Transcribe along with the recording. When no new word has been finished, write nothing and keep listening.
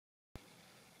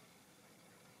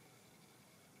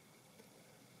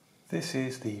This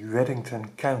is the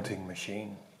Redington Counting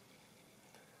Machine.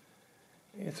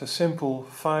 It's a simple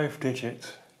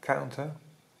 5-digit counter.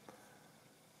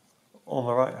 On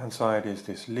the right hand side is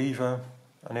this lever,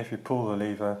 and if you pull the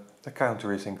lever, the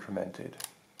counter is incremented.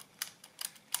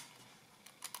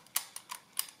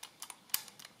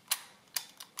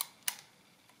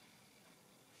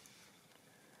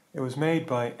 It was made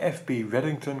by F.B.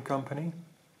 Redington Company.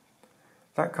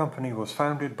 That company was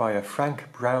founded by a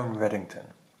Frank Brown Redington.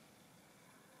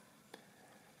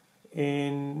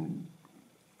 In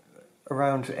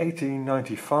around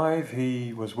 1895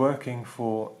 he was working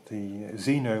for the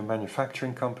Zeno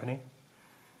manufacturing company.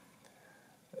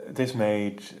 This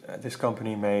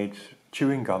company made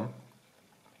chewing gum,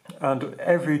 and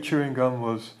every chewing gum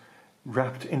was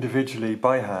wrapped individually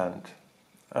by hand,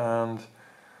 and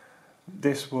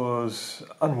this was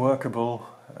unworkable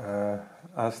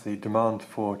as the demand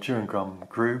for chewing gum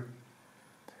grew,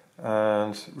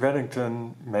 and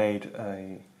Redington made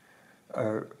a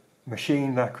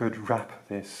machine that could wrap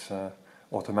this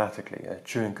automatically, a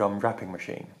chewing gum wrapping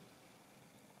machine.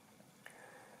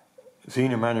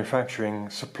 Zeno Manufacturing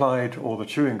supplied all the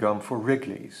chewing gum for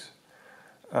Wrigley's,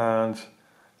 and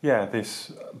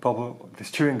this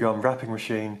chewing gum wrapping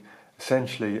machine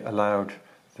essentially allowed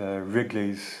the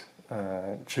Wrigley's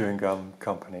chewing gum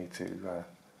company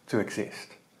to exist.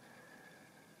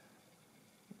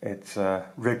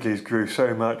 Wrigley's grew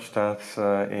so much that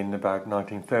in about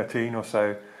 1913 or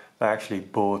so they actually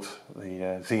bought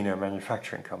the Zeno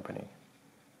Manufacturing Company.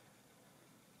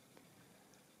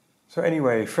 So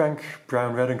anyway, Frank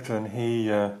Brown Redington, he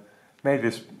made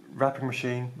this wrapping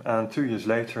machine, and 2 years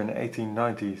later in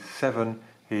 1897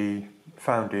 he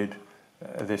founded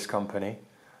this company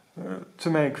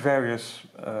to make various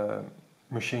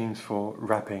machines for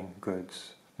wrapping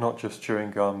goods. Not just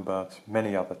chewing gum, but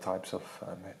many other types of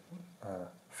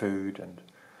food and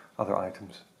other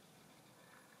items.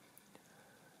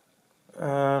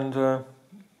 And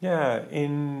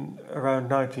in around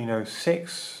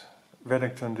 1906,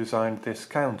 Redington designed this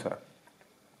counter.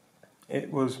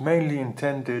 It was mainly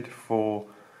intended for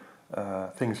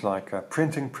things like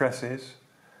printing presses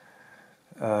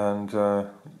and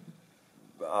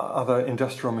other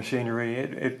industrial machinery.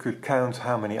 It could count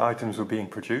how many items were being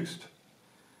produced.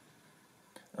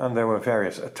 And there were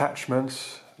various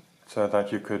attachments so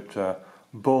that you could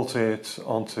bolt it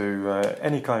onto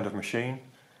any kind of machine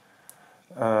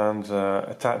and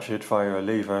attach it via a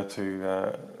lever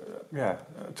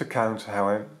to count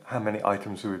how many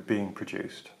items were being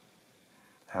produced,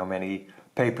 how many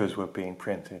papers were being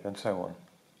printed, and so on.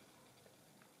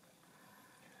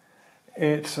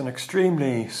 It's an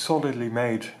extremely solidly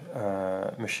made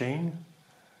machine.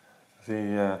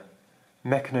 The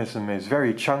mechanism is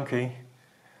very chunky.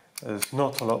 There's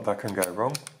not a lot that can go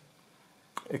wrong.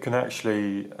 It can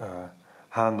actually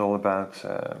handle about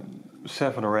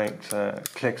 7 or 8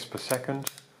 clicks per second,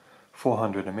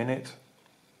 400 a minute.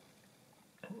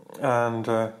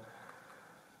 And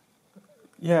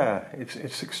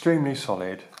it's extremely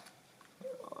solid.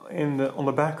 On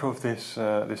the back of this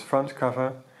front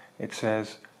cover, it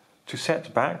says, "To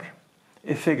set back,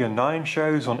 if figure 9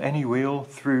 shows on any wheel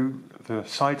through the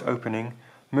sight opening,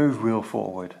 move wheel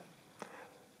forward.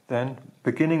 Then,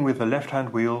 beginning with the left-hand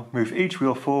wheel, move each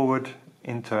wheel forward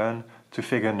in turn to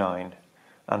figure 9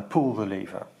 and pull the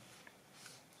lever."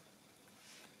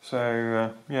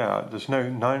 So there's no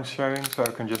 9 showing, so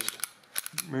I can just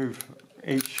move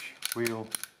each wheel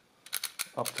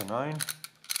up to 9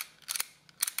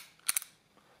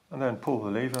 and then pull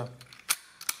the lever.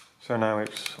 So now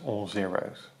it's all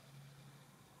zeros.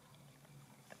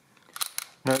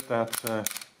 Note that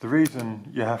the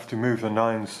reason you have to move the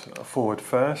 9s forward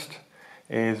first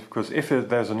is because if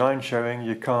there's a 9 showing,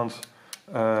 you can't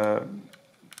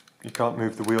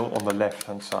move the wheel on the left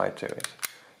hand side to it,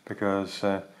 because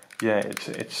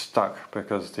it's stuck,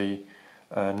 because the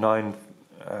 9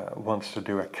 wants to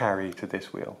do a carry to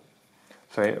this wheel.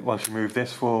 So once you move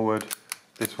this forward,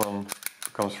 this one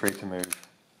becomes free to move.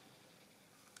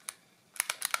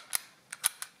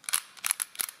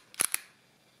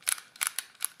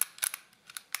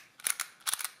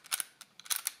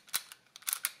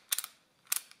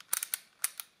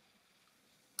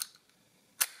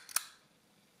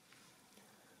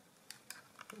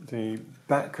 The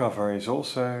back cover is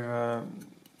also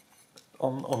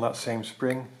on that same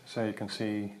spring, so you can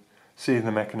see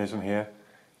the mechanism here.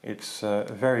 It's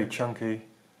very chunky.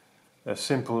 There's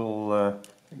simple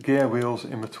gear wheels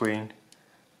in between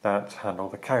that handle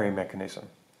the carry mechanism.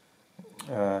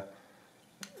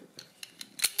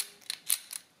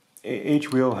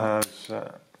 Each wheel has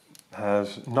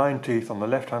 9 teeth on the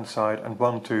left hand side and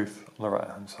 1 tooth on the right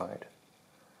hand side.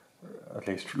 at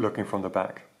least looking from the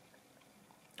back.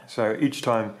 So each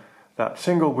time that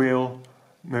single wheel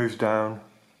moves down,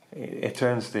 it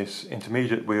turns this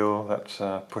intermediate wheel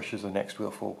that pushes the next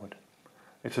wheel forward.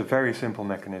 It's a very simple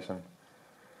mechanism.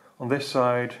 On this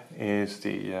side is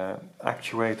the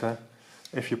actuator.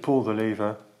 If you pull the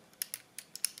lever,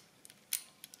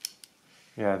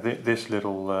 this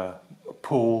little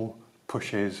pull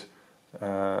pushes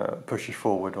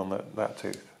forward on that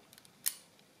tooth.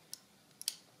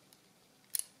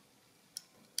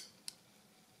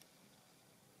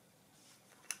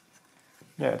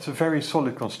 Yeah, it's a very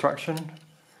solid construction,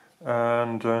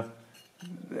 and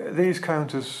these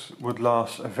counters would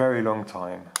last a very long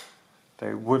time.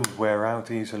 They wouldn't wear out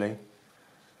easily.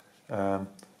 When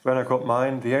I got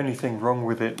mine, the only thing wrong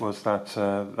with it was that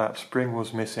that spring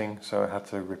was missing, so I had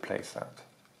to replace that.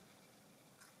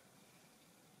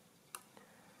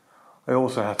 I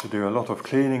also had to do a lot of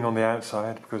cleaning on the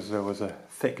outside because there was a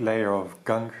thick layer of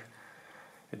gunk.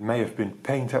 It may have been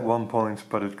paint at one point,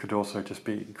 but it could also just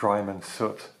be grime and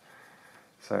soot.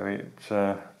 So it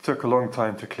took a long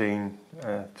time to clean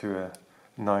to a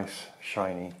nice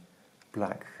shiny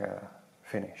black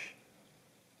finish.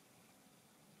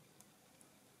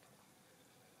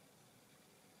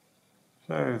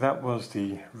 So that was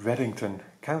the Redington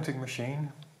Counting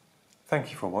Machine.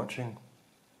 Thank you for watching.